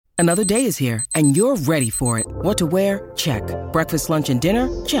Another day is here, and you're ready for it. What to wear? Check. Breakfast, lunch, and dinner?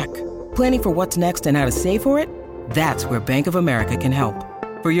 Check. Planning for what's next and how to save for it? That's where Bank of America can help.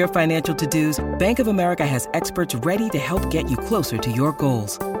 For your financial to-dos, Bank of America has experts ready to help get you closer to your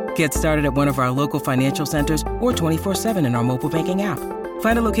goals. Get started at one of our local financial centers or 24/7 in our mobile banking app.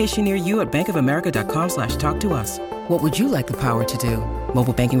 Find a location near you at bankofamerica.com/talktous. What would you like the power to do?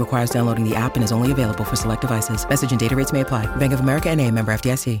 Mobile banking requires downloading the app and is only available for select devices. Message and data rates may apply. Bank of America N.A., member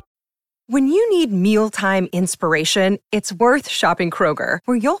FDIC. When you need mealtime inspiration, it's worth shopping Kroger,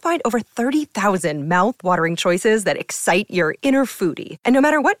 where you'll find over 30,000 mouth-watering choices that excite your inner foodie. And no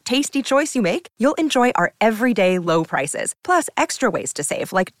matter what tasty choice you make, you'll enjoy our everyday low prices, plus extra ways to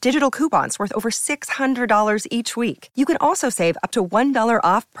save, like digital coupons worth over $600 each week. You can also save up to $1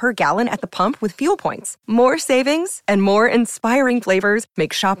 off per gallon at the pump with fuel points. More savings and more inspiring flavors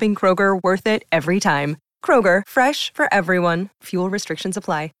make shopping Kroger worth it every time. Kroger, fresh for everyone. Fuel restrictions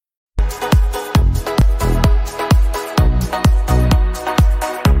apply.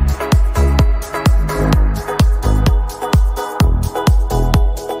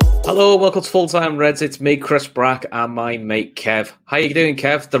 Hello, welcome to Full Time Reds. It's me, Chris Brack, and my mate Kev. How you doing,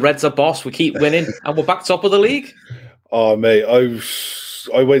 Kev? The Reds are boss. We keep winning, and we're back top of the league. Oh, mate,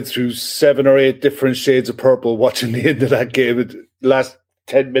 I went through 7 or 8 different shades of purple watching the end of that game. The last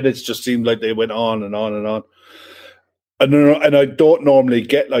 10 minutes just seemed like they went on and on and on. And I don't normally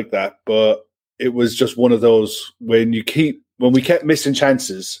get like that, but it was just one of those when we kept missing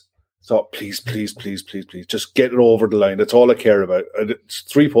chances. Thought, please, just get it over the line. That's all I care about. And it's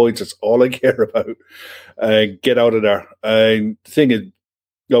 3 points. That's all I care about. Get out of there. And the thing is,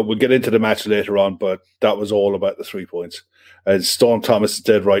 we'll get into the match later on, but that was all about the 3 points. And Storm Thomas is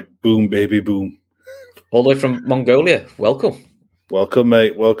dead right. Boom, baby, boom. All the way from Mongolia. Welcome. Welcome,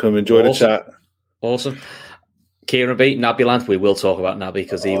 mate. Welcome. Enjoy the chat. Awesome. Kieran B, Nabyland. We will talk about Naby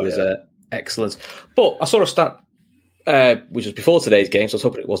because he was excellent. But I saw a stat which was before today's game, so I was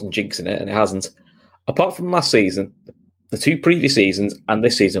hoping it wasn't jinxing it, and it hasn't. Apart from last season, the 2 previous seasons and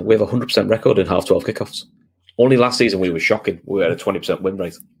this season, we have a 100% record in half-12 kickoffs. Only last season we were shocking. We had a 20% win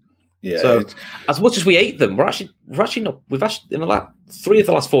rate. Yeah. So as much as we hate them, we're actually not. We've actually in the last 3 of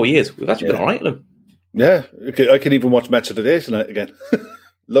the last 4 years, we've actually been all right in them. Yeah, I can even watch Match of the Day tonight again.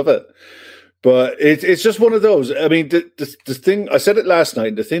 Love it. But it's just one of those. I mean, the thing, I said it last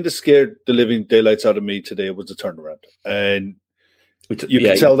night, the thing that scared the living daylights out of me today was the turnaround. And you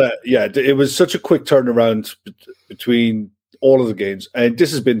can tell that, it was such a quick turnaround between all of the games. And this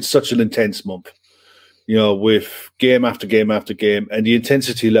has been such an intense month, with game after game after game. And the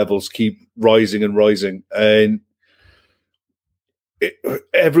intensity levels keep rising and rising. And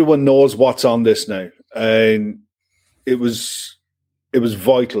everyone knows what's on this now. And it was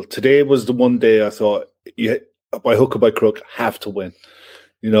vital. Today was the one day I thought, by hook or by crook, have to win.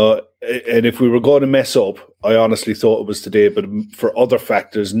 And if we were going to mess up, I honestly thought it was today, but for other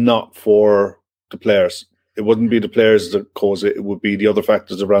factors, not for the players. It wouldn't be the players that cause it. It would be the other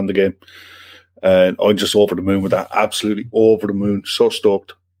factors around the game. And I'm just over the moon with that. Absolutely over the moon. So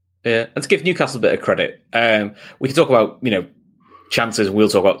stoked. Yeah, and to give Newcastle a bit of credit, we can talk about, chances, and we'll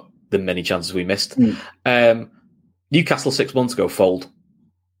talk about the many chances we missed. Newcastle 6 months ago fold.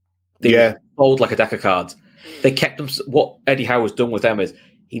 They fold like a deck of cards. They kept them. What Eddie Howe's done with them is,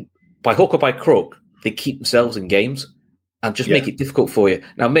 by hook or by crook, they keep themselves in games and just make it difficult for you.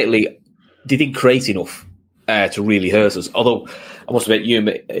 Now, admittedly, they didn't create enough to really hurt us. Although, I must admit,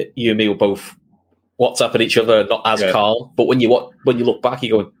 you and me were both WhatsApping each other, not as calm. But when you look back,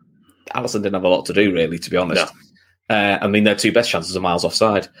 you're going, Alisson didn't have a lot to do, really, to be honest. No. I mean, their 2 best chances are miles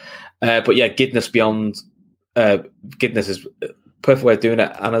offside. But yeah, Giddness beyond... Giddness is a perfect way of doing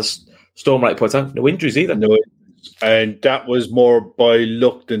it, and as Storm right points out, no injuries either. No, and that was more by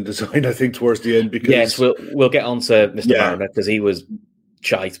luck than design, I think, towards the end. Because yes, we'll get on to Mr. Baronet because he was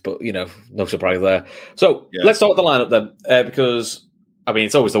shite, but no surprise there. So let's start with the lineup then, because I mean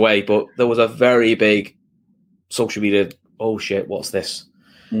it's always the way, but there was a very big social media. Oh shit, what's this?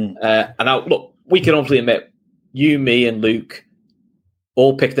 And now look, we can obviously admit you, me, and Luke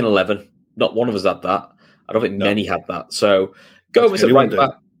all picked an 11. Not one of us had that. I don't think many had that. So Gomez at right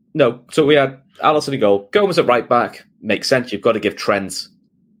back. No, so we had Alisson in goal. Gomez at right back makes sense. You've got to give Trent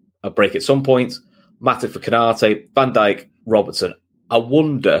a break at some point. Matip for Konate, Van Dijk, Robertson. I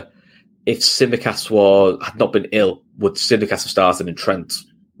wonder if Tsimikas had not been ill, would Tsimikas have started and Trent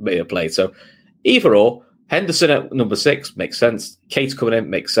may have played? So either or. Henderson at number 6 makes sense. Kate coming in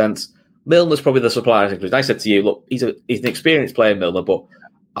makes sense. Milner's probably the supplier. I said to you, look, he's an experienced player, Milner, but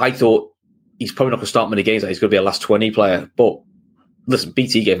I thought he's probably not going to start many games. He's going to be a last 20 player. But listen,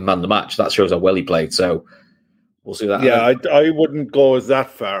 BT gave him man the match. That shows how well he played. So we'll see that. Yeah, I wouldn't go as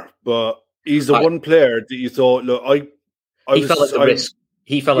that far, but he's the one player that you thought, look, he felt like the risk.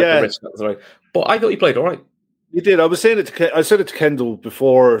 He felt like the risk. Right. But I thought he played all right. You did. I said it to Kendall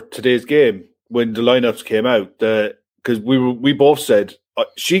before today's game when the lineups came out, because we both said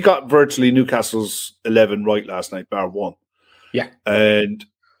she got virtually Newcastle's 11 right last night, bar one. Yeah. And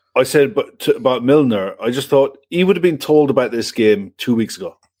I said about Milner, I just thought he would have been told about this game 2 weeks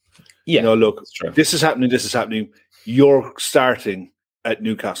ago. Yeah. Look, this is happening. You're starting at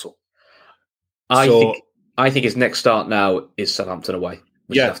Newcastle. I think his next start now is Southampton away,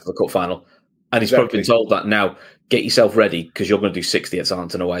 which is after the cup final. And he's probably been told that now, get yourself ready because you're going to do 60 at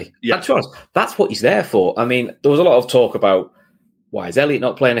Southampton away. Yeah. And to be honest, that's what he's there for. I mean, there was a lot of talk about why is Elliott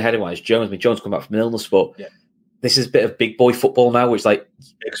not playing ahead of why is Jones? I mean, Jones come back from illness, but this is a bit of big boy football now, which like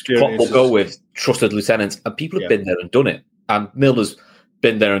Klopp will go with trusted lieutenants, and people have been there and done it. And Milner's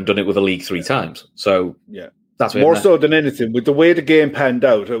been there and done it with a league 3 times. So that's more so than anything. With the way the game panned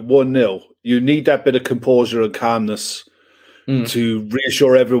out at 1-0, you need that bit of composure and calmness to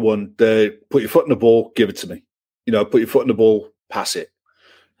reassure everyone that put your foot in the ball, give it to me. Put your foot in the ball, pass it.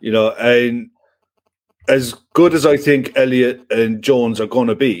 And as good as I think Elliott and Jones are going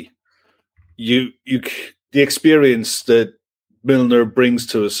to be, the experience that Milner brings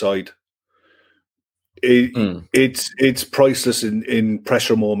to a side, it's priceless in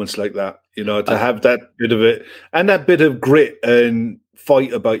pressure moments like that. To have that bit of it and that bit of grit and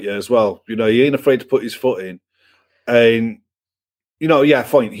fight about you as well. He ain't afraid to put his foot in. And,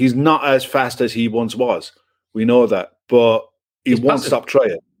 fine. He's not as fast as he once was. We know that. But he won't stop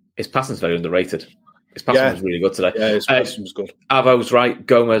trying. His passing's very underrated. His passing was really good today. Yeah, his passing was good. Avo's right.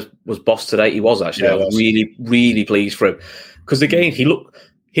 Gomez was boss today. He was actually. I was really, really pleased for him. Because again, he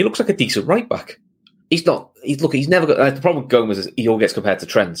looks like a decent right back. He's not. He's never got. The problem with Gomez is he all gets compared to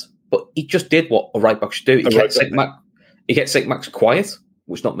Trent, but he just did what a right back should do. He gets St. Max quiet,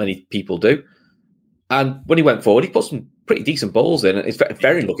 which not many people do. And when he went forward, he put some pretty decent balls in. And he's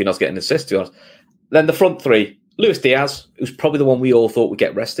very lucky not to get an assist, to be honest. Then the front three, Luis Diaz, who's probably the one we all thought would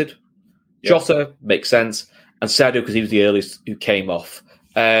get rested. Yeah. Jota makes sense, and Sadio because he was the earliest who came off.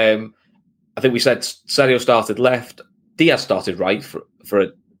 I think we said Sadio started left, Diaz started right for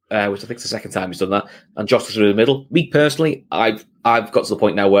which I think is the second time he's done that, and Jota through the middle. Me personally, I've got to the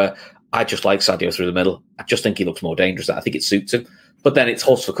point now where I just like Sadio through the middle. I just think he looks more dangerous. I think it suits him. But then it's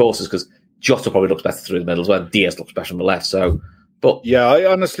horse for courses because Jota probably looks better through the middle as well. Diaz looks better on the left. So, but yeah, I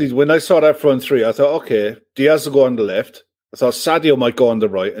honestly, when I saw that front three, I thought, okay, Diaz will go on the left. I thought Sadio might go on the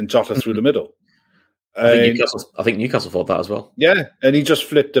right and Jota through the middle. I think Newcastle thought that as well. Yeah, and he just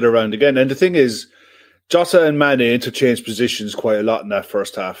flipped it around again. And the thing is, Jota and Mane interchanged positions quite a lot in that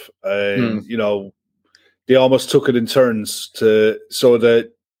first half. And, they almost took it in turns so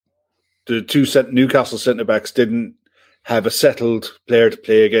that the two Newcastle centre-backs didn't have a settled player to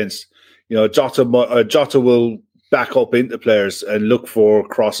play against. Jota will back up into players and look for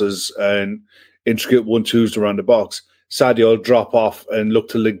crosses and intricate 1-2s around the box. Sadio will drop off and look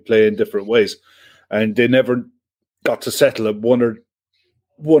to link play in different ways. And they never got to settle at one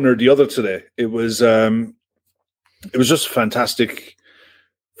or the other today. It was just a fantastic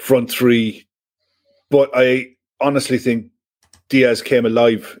front three. But I honestly think Diaz came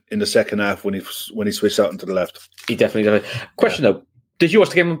alive in the second half when he switched out into the left. He definitely did. Question though, did you watch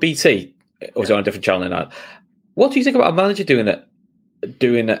the game on BT or was it on a different channel now? What do you think about a manager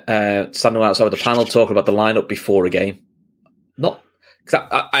standing outside of the panel talking about the lineup before a game? Not because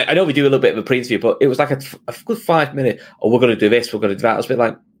I know we do a little bit of a pre-interview, but it was like a good 5 minute. Oh, we're going to do this, we're going to do that. It's a bit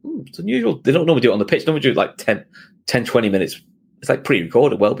like it's unusual. They don't normally do it on the pitch. They normally do it like 10, 20 minutes. It's like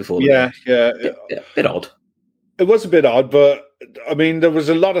pre-recorded well before. Yeah. A bit odd. It was a bit odd, but I mean, there was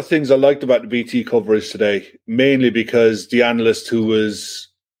a lot of things I liked about the BT coverage today, mainly because the analyst who's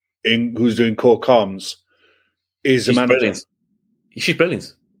doing co-comms is a manager. Brilliant. She's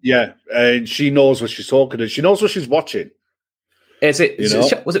brilliant. Yeah, and she knows what she's talking to. She knows what she's watching. Was it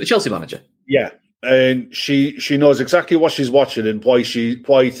the Chelsea manager? Yeah, and she knows exactly what she's watching and why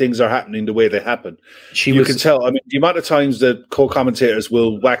things are happening the way they happen. You can tell. I mean, the amount of times that co-commentators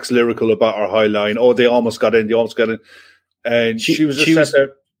will wax lyrical about our high line. Oh, they almost got in. And she was just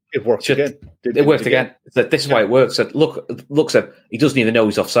there. It worked again. It worked again. This is why it works. Said, look, said he doesn't even know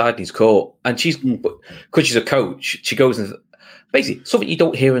he's offside and he's caught. And because she's a coach, she goes and basically something you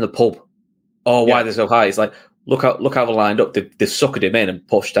don't hear in the pub. Oh, why they're so high? It's like look how they're lined up. They've suckered him in and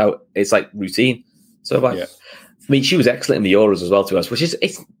pushed out. It's like routine. So I mean, she was excellent in the Euros as well to us, which is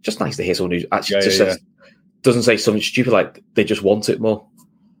it's just nice to hear someone who actually doesn't say something stupid like they just want it more.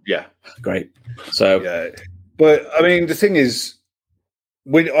 Yeah, great. So but I mean, the thing is,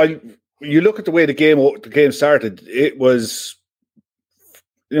 when you look at the way the game started, it was,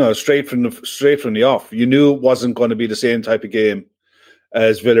 straight from the off. You knew it wasn't going to be the same type of game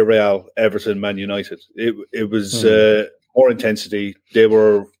as Villarreal, Everton, Man United. It was more intensity. They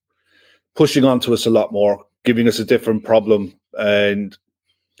were pushing onto us a lot more, giving us a different problem. And,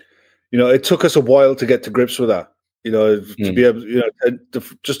 it took us a while to get to grips with that, to be able,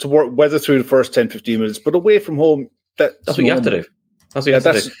 just to weather through the first 10, 15 minutes. But away from home, that's what you have to do.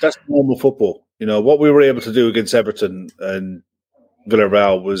 That's normal football. What we were able to do against Everton and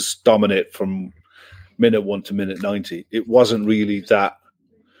Villarreal was dominate from minute 1 to minute 90. It wasn't really that.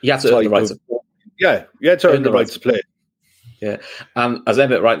 You had to earn the right to play. Yeah, you had to earn the right to play. Yeah. As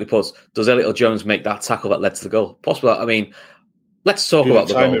Emmett rightly puts, does Elliott-Jones make that tackle that led to the goal? Possible. I mean, let's talk about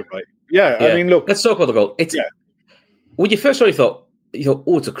the goal. Right. Yeah, I mean, look. Let's talk about the goal. When you first saw it, you thought,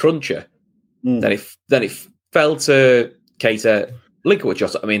 it's a cruncher. Then it fell to Keita, link it with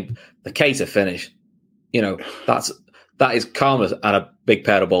Jota. I mean, the Keita finish, that is calmness and a big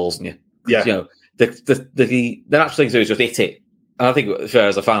pair of balls in you. Yeah. The natural thing to do is just hit it. And I think,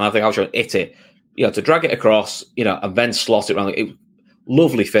 as a fan, I think I was trying to hit it, to drag it across, and then slot it around.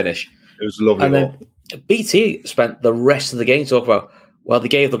 Lovely finish. It was a lovely goal. Then BT spent the rest of the game talking about, well, they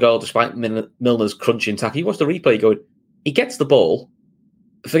gave the goal despite Milner's crunching tackle. You watch the replay going, he gets the ball,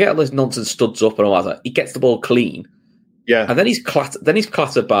 forget all this nonsense studs up and all that. He gets the ball clean. Yeah. And then he's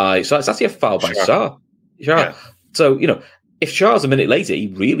clattered by, so it's actually a foul by Sarr. Yeah. So, if Sarr's a minute later, he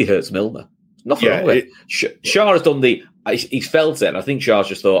really hurts Milner. Nothing wrong with it. Sarr has done he's felt it, and I think Sarr's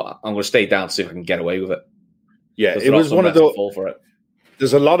just thought, I'm going to stay down to see if I can get away with it. Yeah, it was one of those. Fall for it.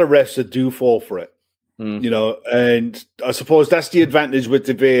 There's a lot of refs that do fall for it, and I suppose that's the advantage with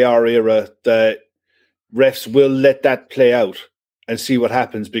the VAR era, that refs will let that play out and see what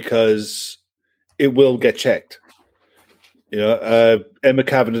happens, because it will get checked. Emma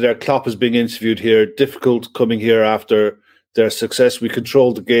Kavanagh there, Klopp is being interviewed here. Difficult coming here after their success. We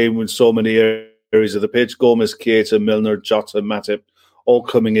controlled the game in so many areas of the pitch. Gomez, Keita, Milner, Jota, Matip, all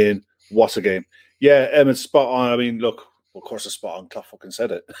coming in. What a game. Yeah, Emma's spot on. I mean, look, of course it's spot on. Klopp fucking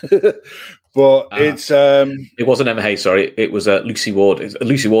said it. But it's... It wasn't Emma Hayes, sorry. It was Lucy Ward.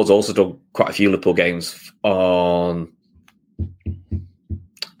 Lucy Ward's also done quite a few Liverpool games on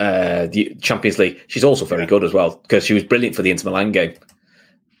the Champions League. She's also very good as well, because she was brilliant for the Inter Milan game.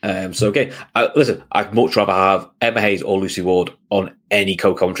 Listen, I'd much rather have Emma Hayes or Lucy Ward on any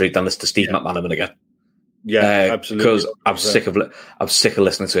co-commentary than listen to Steve McManaman again. Yeah, absolutely. Because I'm sick of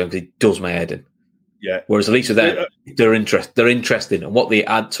listening to him. He does my head in. Yeah. Whereas at least with them, they're interested in what they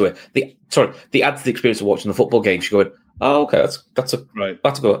add to it. They add to the experience of watching the football game. You're going, oh, okay, that's a good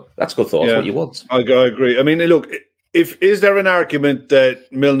thought. Yeah. That's what you want. I agree. I mean, look, is there an argument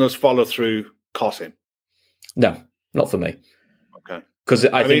that Milner's follow through cost him? No, not for me. Okay. Because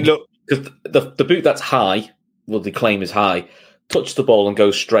I think the boot that's high, well, the claim is high, touches the ball and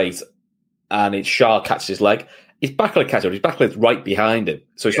goes straight, and it's Sarr catches his leg. His back leg catches, his back leg's right behind him,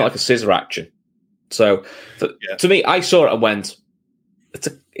 so it's not like a scissor action. So to me, I saw it and went,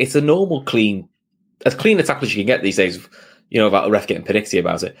 it's a normal as clean a tackle as you can get these days. About a ref getting panicky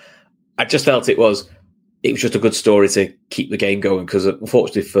about it. I just felt it was just a good story to keep the game going, because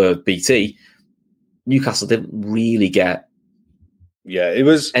unfortunately for BT, Newcastle didn't really get. Yeah, it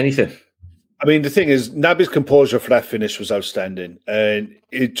was anything. I mean, the thing is, Naby's composure for that finish was outstanding, and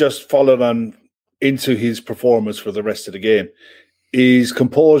it just followed on into his performance for the rest of the game. His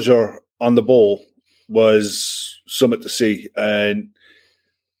composure on the ball was something to see, and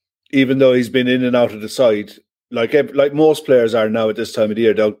even though he's been in and out of the side, like most players are now at this time of the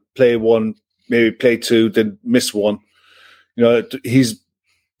year, they'll play one, maybe play two, then miss one.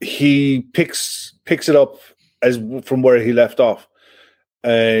 He picks it up as from where he left off.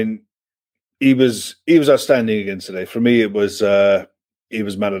 And he was outstanding again today. For me, it was he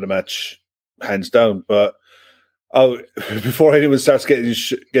was man of the match, hands down. But before anyone starts getting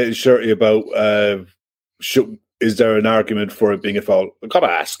shirty about is there an argument for it being a foul, I've got to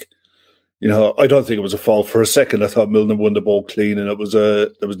ask. I don't think it was a foul for a second. I thought Milner won the ball clean, and there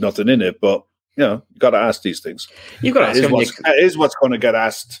was nothing in it. But you got to ask these things. You've got to ask. That is what's going to get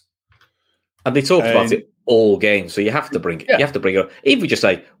asked. And they talked about it all game, so you have to bring it. Yeah. You have to bring it up. Even if we just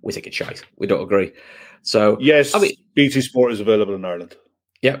say we think it's shite, we don't agree. So yes, BT Sport is available in Ireland.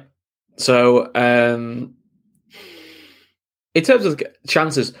 Yeah. So in terms of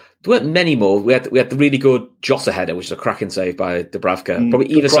chances, there weren't many more. We had the really good Jota header, which is a cracking save by Dubravka. Probably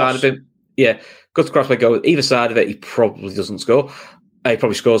either side of him. Yeah, good cross by goal. Either side of it, he probably doesn't score. He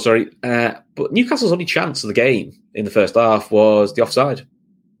probably scores, sorry. But Newcastle's only chance of the game in the first half was the offside.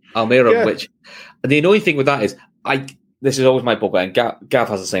 Almiron, which... And the annoying thing with that is, this is always my bugbear, and Gav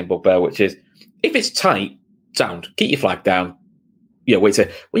has the same bugbear, which is if it's tight, sound, keep your flag down. Wait till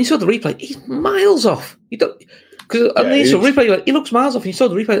when you saw the replay, he's miles off. You don't because at least the replay, he looks miles off. And you saw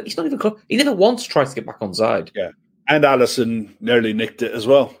the replay, he's not even close. He never once tries to get back on side. Yeah, and Alisson nearly nicked it as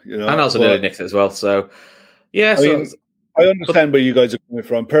well. And Alisson nearly nicked it as well. So yeah, I understand where you guys are coming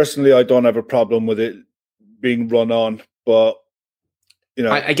from. Personally, I don't have a problem with it being run on, but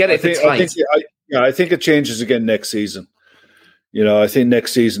I get it. I think it changes again next season. I think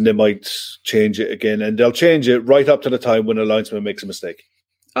next season they might change it again, and they'll change it right up to the time when a linesman makes a mistake.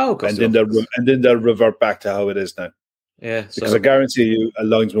 Oh, and then they'll revert back to how it is now. Yeah, because I guarantee you, a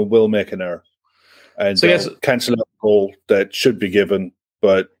linesman will make an error, and cancel out a goal that should be given,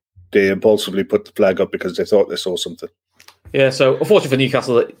 but they impulsively put the flag up because they thought they saw something. Yeah, so unfortunately for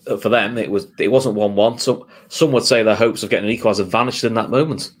Newcastle, for them, it wasn't 1-1. So some would say their hopes of getting an equaliser vanished in that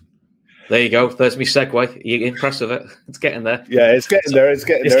moment. There you go. There's me segue. Are you impressed with it? It's getting there. Yeah, it's getting there. It's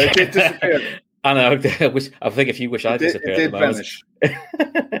getting there. It did disappear. I know. I think if you wish I disappeared. It did vanish.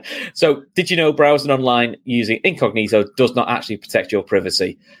 So, did you know browsing online using incognito does not actually protect your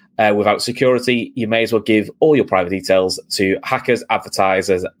privacy? Without security, you may as well give all your private details to hackers,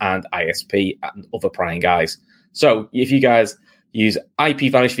 advertisers, and ISP and other prying eyes. So, if you guys use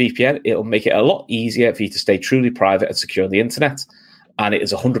IPVanish VPN, it'll make it a lot easier for you to stay truly private and secure on the internet. And it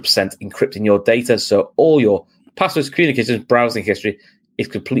is 100% encrypting your data, so all your passwords, communications, browsing history is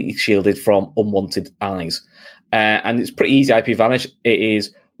completely shielded from unwanted eyes. And it's pretty easy, IPVanish. It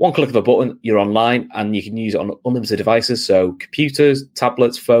is one click of a button, you're online, and you can use it on unlimited devices, so computers,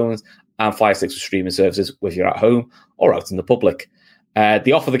 tablets, phones, and Fire Sticks with streaming services, whether you're at home or out in the public.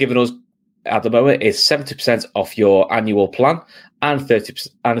 The offer they're giving us at the moment is 70% off your annual plan and a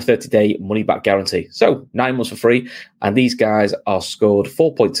 30-day money-back guarantee. So 9 months for free, and these guys are scored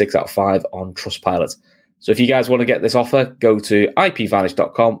 4.6 out of 5 on Trustpilot. So if you guys want to get this offer, go to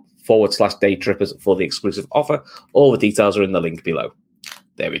ipvanish.com/daytrippers for the exclusive offer. All the details are in the link below.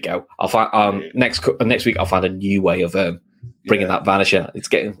 There we go. I'll find next week. I'll find a new way of bringing that vanisher. It's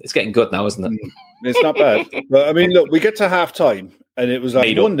getting good now, isn't it? It's not bad. But I mean, look, we get to half time, and it was like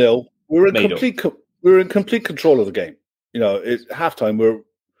 1-0. We were in complete control of the game. It's halftime.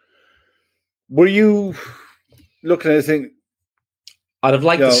 Were you looking at anything? I'd have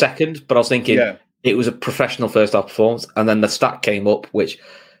liked the second, but I was thinking it was a professional first half performance, and then the stat came up, which,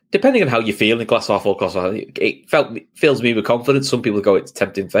 depending on how you feel in glass half or glass half, it fills me with confidence. Some people go, it's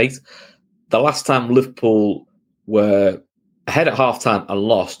tempting fate. The last time Liverpool were ahead at halftime and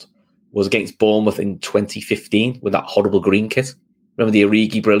lost was against Bournemouth in 2015 with that horrible green kit. Remember the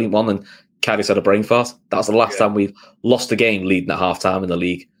Origi brilliant one, and Karius had a brain fart? That was the last time we've lost a game leading at half-time in the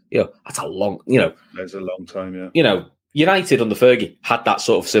league. That's a long, That's a long time, yeah. United under Fergie had that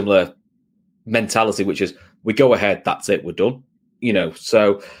sort of similar mentality, which is, we go ahead, that's it, we're done.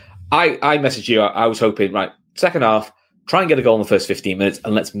 So I messaged you, I was hoping, right, second half, try and get a goal in the first 15 minutes,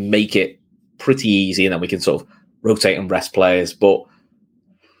 and let's make it pretty easy, and then we can sort of rotate and rest players. But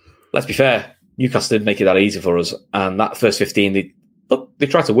let's be fair, Newcastle didn't make it that easy for us, and that first 15, they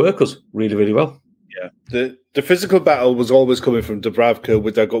tried to work us really, really well. Yeah, the physical battle was always coming from Dubravka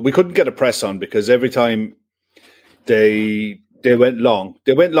with their goal. We couldn't get a press on because every time they went long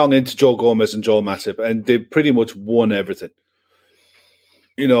into Joe Gomez and Joel Matip, and they pretty much won everything.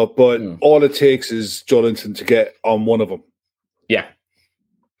 But all it takes is Joelinton to get on one of them. Yeah.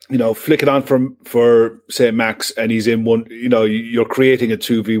 Flick it on for say Max, and he's in one. You're creating a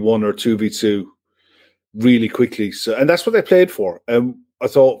 2v1 or 2v2 really quickly. So, and that's what they played for. And I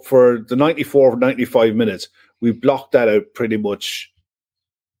thought for the 94, 95 minutes, we blocked that out pretty much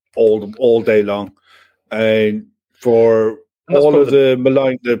all day long. And for all of the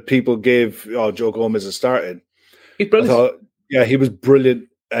malign that people gave Joe Gomez a starting, he's brilliant. I thought, he was brilliant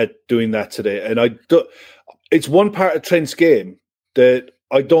at doing that today. And it's one part of Trent's game that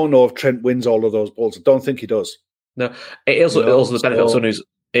I don't know if Trent wins all of those balls. I don't think he does. No, it's also the benefit of someone who's.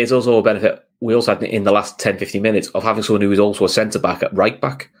 It's also a benefit we also had in the last 10, 15 minutes of having someone who is also a centre back at right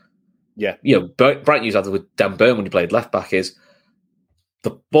back. Yeah, Brighton used that with Dan Burn when he played left back. Is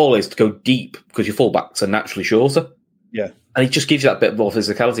the ball is to go deep because your full backs are naturally shorter. Yeah, and he just gives you that bit more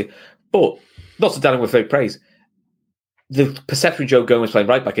physicality. But not to down with fake praise. The perception Joe Gomez playing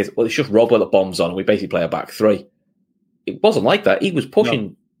right back is, it's just Robbo that bombs on, and we basically play a back three. It wasn't like that. He was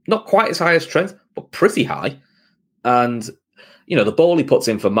pushing not quite as high as Trent, but pretty high. And, the ball he puts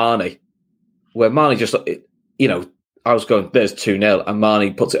in for Marnie, where Marnie just, I was going, there's 2-0, and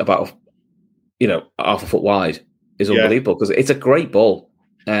Marnie puts it about, half a foot wide, is unbelievable, because it's a great ball.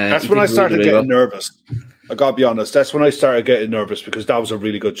 That's when I started getting nervous. I got to be honest. That's when I started getting nervous, because that was a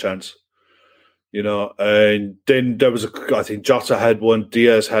really good chance. You know, and then there was I think Jota had one,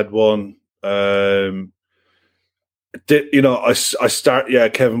 Diaz had one. Kevin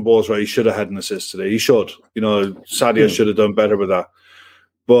Bowe's right. He should have had an assist today. He should. You know, Sadio should have done better with that.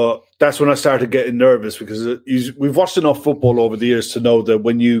 But that's when I started getting nervous because we've watched enough football over the years to know that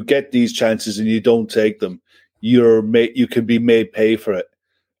when you get these chances and you don't take them, you can be made pay for it.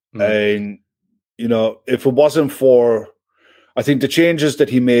 And, you know, if it wasn't for, I think the changes that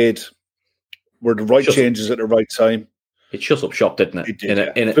he made were the right changes at the right time. It shut up shop, didn't it? It did,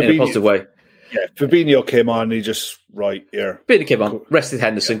 in a positive way. Yeah, Fabinho came on and he just, Fabinho came on, rested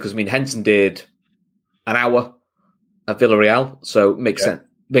Henderson, because, I mean, Henderson did an hour at Villarreal, so it makes sense.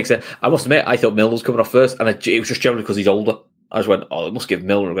 I must admit, I thought Milner was coming off first, and it was just generally because he's older. I just went, they must give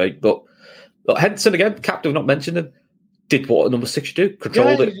Milner a break. But Henderson, again, captain, not mentioned him, did what a number 6 should do.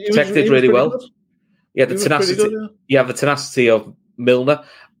 Controlled it, protected really well. Yeah, the tenacity. Good, You have the tenacity of Milner,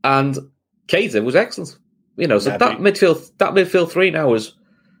 and Kaiser was excellent. You know, so that midfield 3 now is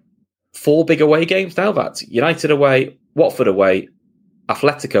 4 big away games now. That's United away, Watford away,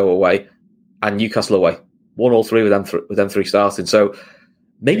 Atletico away, and Newcastle away. 1 or 3 with them 3 starting. So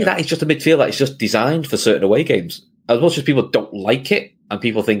maybe that is just a midfield that is just designed for certain away games. As much as people don't like it, and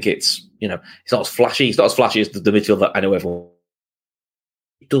people think it's not as flashy. It's not as flashy as the midfield that I know everyone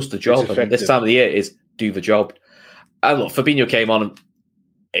does the job. And this time of the year is do the job. And look, Fabinho came on, and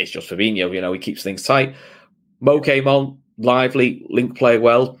it's just Fabinho. You know, he keeps things tight. Mo came on, lively, link play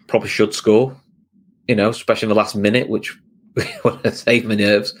well, probably should score. You know, especially in the last minute, which saved my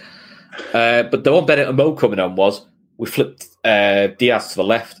nerves. But the one Bennett and Mo coming on was we flipped Diaz to the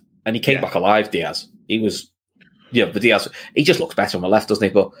left, and he came back alive. Diaz, the Diaz, he just looks better on the left, doesn't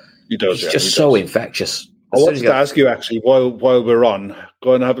he? But he does. He's just so infectious. I wanted to ask you actually while we're on,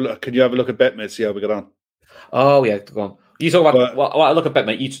 go and have a look. Can you have a look at BetMate, see how we get on? Oh yeah, go on. You talk about I look at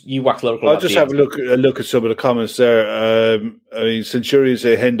BetMate. You whack lyrical. I'll just have a look at some of the comments there. I mean, Centurion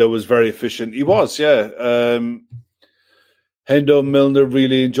say Hendo was very efficient. He was, yeah. Hendo Milner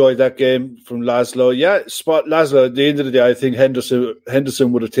really enjoyed that game from Laszlo. Yeah, spot Laszlo. At the end of the day, I think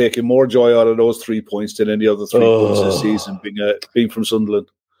Henderson would have taken more joy out of those 3 points than any other 3 points this season, being from Sunderland.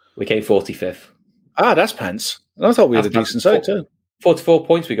 We came 45th. That's pants. I thought we had a decent side too. 44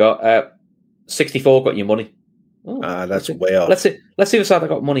 points we got. 64 got you money. That's way off. Let's see the side that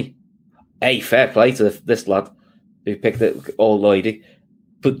got money. Hey, fair play to this lad who picked it all lady.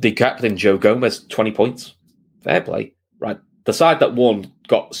 But the captain, Joe Gomez, 20 points. Fair play. Right. The side that won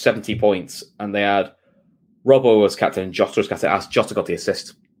got 70 points, and they had Robbo as captain and Jota as captain. Jota got the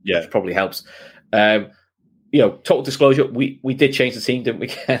assist, which probably helps. Total disclosure, we did change the team, didn't we,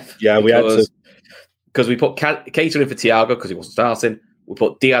 Kev? Yeah, we had to. Because we put Keita in for Thiago because he wasn't starting. We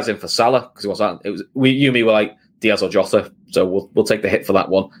put Diaz in for Salah because he wasn't. You and me were like Diaz or Jota, so we'll take the hit for that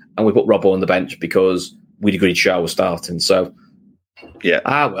one. And we put Robbo on the bench because we'd agreed Shaw was starting. So yeah.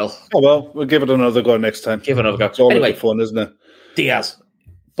 We'll give it another go next time. Give it another go. It's all anyway, fun, isn't it? Diaz,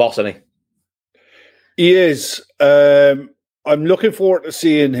 boss, isn't he? He is. I'm looking forward to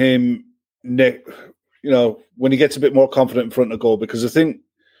seeing him when he gets a bit more confident in front of goal, because I think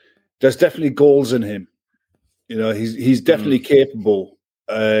there's definitely goals in him. You know, he's definitely capable,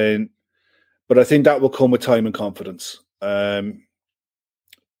 but I think that will come with time and confidence.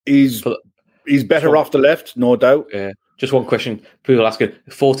 He's better off the left, no doubt. Yeah. Just one question. People asking,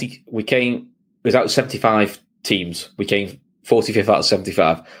 40. It was out of 75 teams. We came 45th out of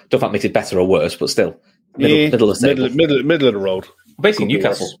 75. Don't know if that makes it better or worse, but still, middle of the road. Basically,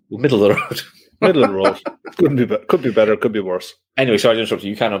 Newcastle, middle of the road. Middle of the road. Could be better. Could be worse. Anyway, sorry to interrupt you.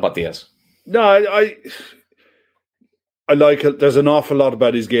 You can't know about Diaz. No, I like it. There's an awful lot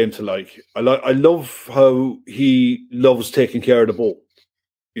about his game to like. I love how he loves taking care of the ball.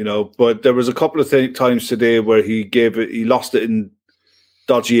 You know, but there was a couple of times today where he lost it in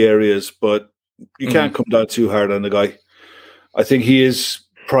dodgy areas, but you can't come down too hard on the guy. I think he is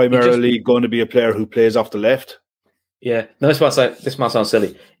primarily going to be a player who plays off the left. Yeah, no, this might sound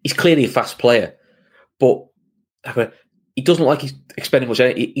silly. He's clearly a fast player, but he doesn't like he's expending much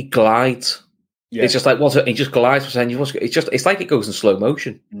energy. He glides. Yeah. It's just like he just glides for saying it's like it goes in slow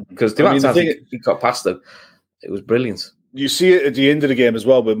motion, because the amount of times he got past them, it was brilliant. You see it at the end of the game as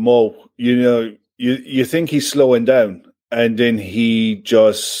well with Mo. You know, you think he's slowing down, and then he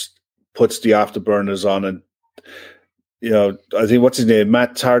just puts the afterburners on, and I think what's his name,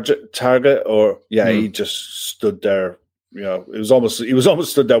 Matt Target, or he just stood there. You know, he was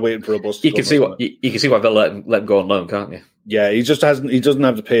almost stood there waiting for a bus. You can see why they'll let him go on loan, can't you? Yeah, he doesn't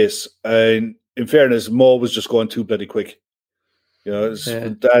have the pace. And in fairness, Mo was just going too bloody quick. You know,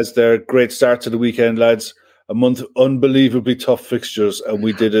 Daz there, great start to the weekend, lads. a month of unbelievably tough fixtures, and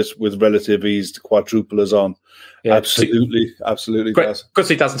we did it with relative ease to quadruple us on. Yeah, absolutely. Because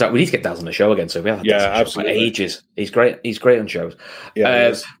he doesn't. We need to get Daz on the show again. So we haven't done absolutely for ages. He's great. He's great on shows.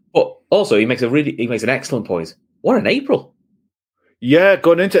 Yeah, but also he makes an excellent point. What an April! Yeah,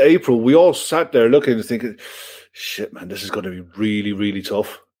 going into April, we all sat there looking and thinking, "Shit, man, this is going to be really, really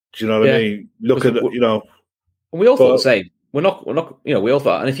tough." Do you know what I mean? Look at it, you know. We all thought the same. We're not. You know, we all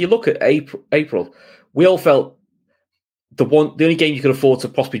thought. And if you look at April, we all felt the only game you could afford to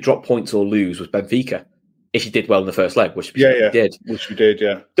possibly drop points or lose was Benfica. If you did well in the first leg, which we did. Which we did,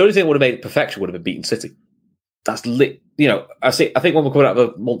 yeah. The only thing that would have made it perfection would have been beating City. That's lit. You know, I think when we're coming out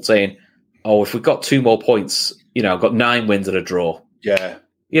of the month saying, "Oh, if we got 2 more points, you know, got 9 wins and a draw." Yeah.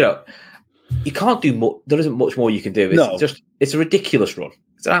 You know, you can't do much. There isn't much more you can do. It's a ridiculous run.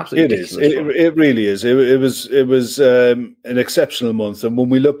 It's an absolutely ridiculous run. It really is. It was an exceptional month. And when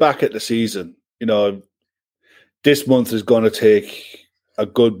we look back at the season, you know, this month is going to take a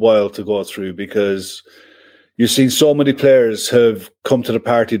good while to go through because you've seen so many players have come to the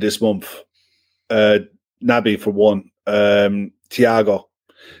party this month. Naby, for one.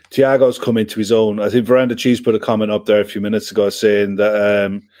 Thiago's come into his own. I think Veranda Cheese put a comment up there a few minutes ago saying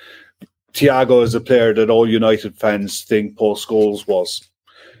that Thiago is a player that all United fans think Paul Scholes was.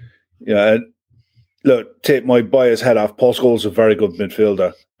 Yeah, look, take my bias head off. Paul Scholes is a very good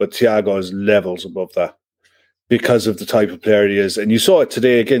midfielder, but Thiago is levels above that because of the type of player he is. And you saw it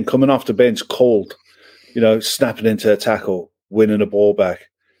today again, coming off the bench cold, you know, snapping into a tackle, winning a ball back,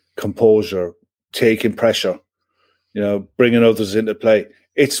 composure, taking pressure, you know, bringing others into play.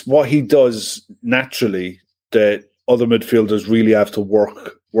 It's what he does naturally that other midfielders really have to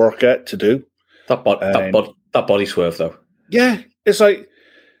work at to do. That body swerve, though. Yeah, it's like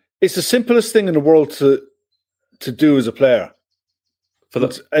it's the simplest thing in the world to do as a player.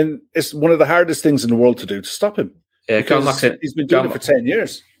 And it's one of the hardest things in the world to do to stop him. Yeah, he's been doing it for 10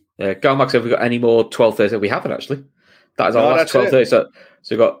 years. Yeah, Max, have we got any more 12:30? We haven't actually. That is our last 12:30. So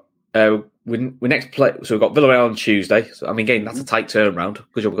we've got we next play. So we've got Villarreal on Tuesday. So I mean, again, that's a tight turnaround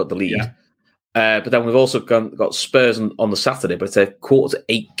because we've got the lead. Yeah. But then we've also got Spurs on the Saturday, but it's a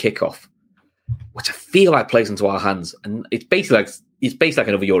 7:45 kickoff, which I feel like plays into our hands. And it's basically like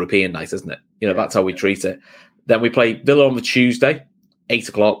another European night, isn't it? You know, that's how we treat it. Then we play Villa on the Tuesday,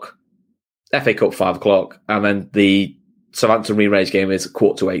 8:00, FA Cup 5:00, and then the Southampton rearranged game is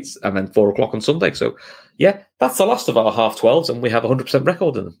 7:45, and then 4:00 on Sunday. So, yeah, that's the last of our half 12s, and we have 100%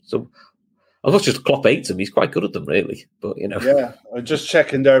 record in them. So, I'll just Klopp 8 them. He's quite good at them, really. But you know, yeah, I'm just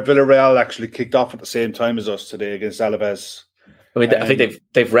checking there. Villarreal actually kicked off at the same time as us today against Alaves. I mean, I think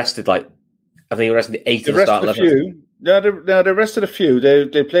they've rested I think they rested 8 of the start 11. They rested a few.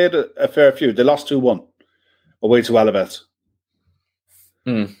 They played a fair few. They lost 2-1 away to Alaves.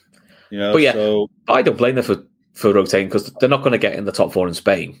 You know, but yeah, I don't blame them for rotating because they're not going to get in the top 4 in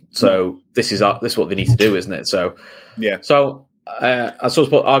Spain. So this is what they need to do, isn't it? So yeah. So I suppose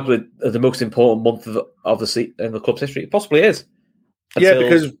arguably the most important month of the season in the club's history. It possibly is.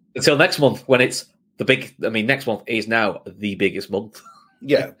 Until next month when it's the big. I mean, next month is now the biggest month.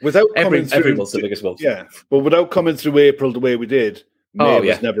 Yeah, without every month's the biggest month. Yeah, but without coming through April the way we did, May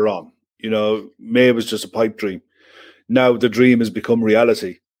was never on. You know, May was just a pipe dream. Now the dream has become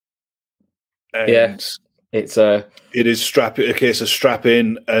reality. And it is a case of strap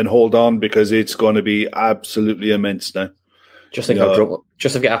in and hold on because it's going to be absolutely immense now. Just think how drunk.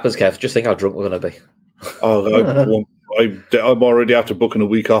 Just think it happens, Kev. Just think how drunk we're going to be. Oh, I'm already after booking a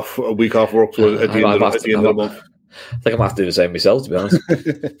week off work at the end of the month. I think I might have to do the same myself, to be honest.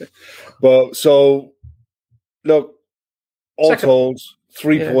 Well, so look, all told,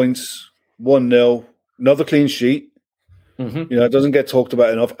 3 points, 1-0, another clean sheet. Mm-hmm. You know, it doesn't get talked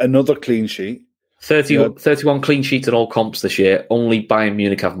about enough. Another clean sheet. 31 clean sheets in all comps this year. Only Bayern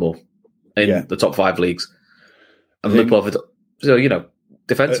Munich have more in the top 5 leagues. And Liverpool have it. So, you know,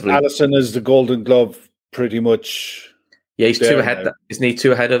 defensively. Alisson is the Golden Glove pretty much. Yeah, he's 2 ahead. Isn't he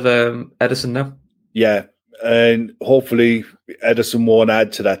 2 ahead of Ederson now? Yeah. And hopefully Ederson won't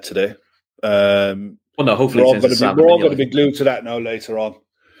add to that today. Hopefully we're all going to be glued to that now later on.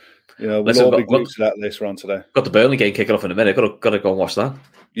 You know, we'll all be glued to that later on today. Got the Burnley game kicking off in a minute. Got to go and watch that.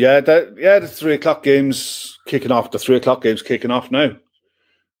 Yeah, the 3:00 game's kicking off. The 3:00 game's kicking off now.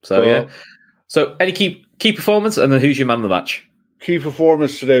 So So any key performance, and then who's your man of the match? Key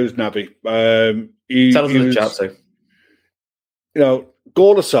performance today was Naby. Tell us in the chat too. You know,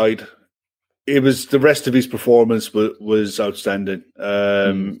 goal aside, it was the rest of his performance was outstanding.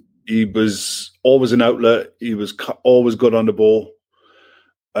 He was always an outlet. He was always good on the ball,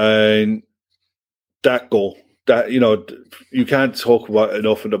 and that goal that, you can't talk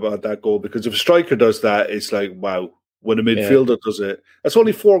enough about that goal, because if a striker does that, it's like, wow. When a midfielder does it, that's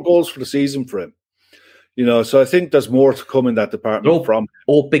only 4 goals for the season for him. So I think there's more to come in that department from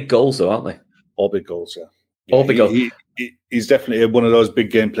all big goals, though, aren't they? All big goals, yeah. All big goals. He's definitely one of those big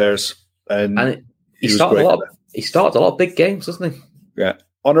game players, and he started a lot of big games, doesn't he? Yeah.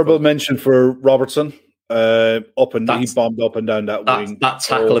 Honourable mention for Robertson. He bombed up and down that wing. That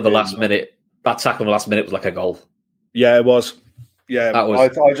tackle in the last minute. That tackle in the last minute was like a goal. Yeah, it was. Yeah, I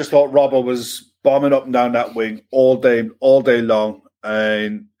just thought Robbo was bombing up and down that wing all day long,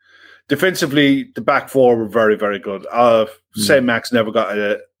 and defensively, the back four were very, very good. St. Max never got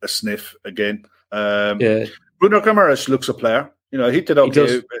a sniff again. Bruno Guimaraes looks a player. He did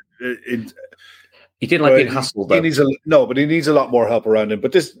okay. He didn't like being hassled, though. But he needs a lot more help around him.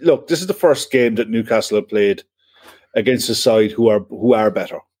 But this is the first game that Newcastle have played against a side who are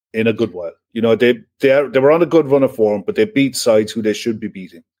better in a good while. They were on a good run of form, but they beat sides who they should be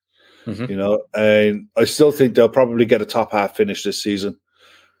beating. Mm-hmm. And I still think they'll probably get a top half finish this season.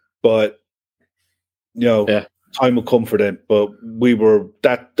 But time will come for them. But we were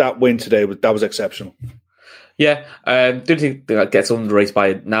that win today was exceptional. Yeah, the only thing that gets underrated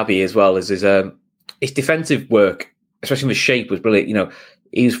by Naby as well is his defensive work, especially in the shape, was brilliant.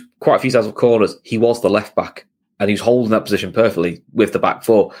 He was quite a few times of corners. He was the left back, and he was holding that position perfectly with the back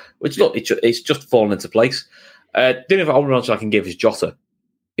four. Which it's just fallen into place. The only other honourable mention I can give is Jota.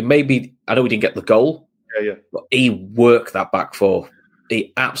 It may be, I know we didn't get the goal, but he worked that back four.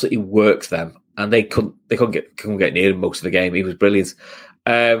 He absolutely worked them, and they couldn't get near him most of the game. He was brilliant.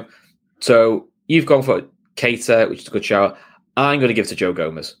 So you've gone for Keita, which is a good shout. I'm going to give it to Joe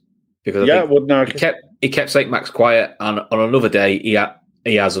Gomez because he kept St. Max quiet, and on another day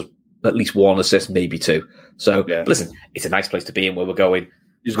he has at least 1 assist, maybe 2. So listen, it's a nice place to be in where we're going.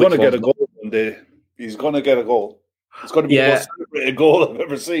 He's going to get a goal one day. He's going to get a goal. It's going to be the most celebrated goal I've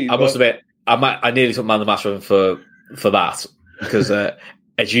ever seen. I must admit, I nearly took man of the match for that because,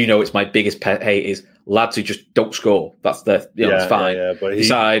 as you know, it's my biggest pet hate is lads who just don't score. That's it's fine. But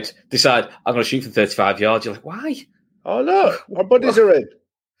decide I'm going to shoot from 35 yards. You're like, why? Oh no, our buddies are in.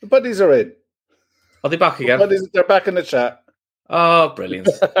 The buddies are in. Are they back again? They're back in the chat. Oh, brilliant!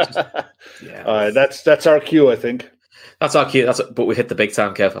 All right, that's our cue, I think. That's our cue. But we hit the big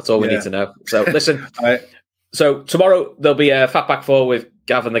time, Kev. That's all we need to know. So listen. All right. So tomorrow there'll be a fat back four with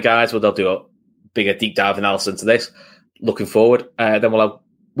Gav and the guys where they'll do a bigger deep dive analysis into this. Looking forward. Then we'll have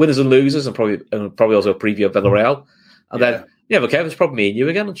winners and losers and probably also a preview of Villarreal. And then but Kev, it's probably me and you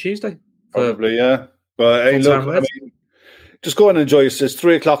again on Tuesday. Probably, yeah. But hey, look, just go and enjoy it. It's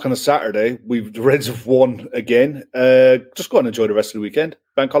 3:00 on a Saturday. The Reds have won again. Just go and enjoy the rest of the weekend.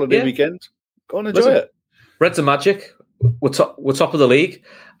 Bank holiday weekend. Go and enjoy it. Reds are magic. We're top of the league.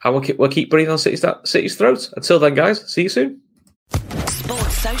 And we'll keep breathing on City's throats. Until then, guys, see you soon.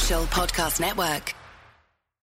 Sports Social Podcast Network.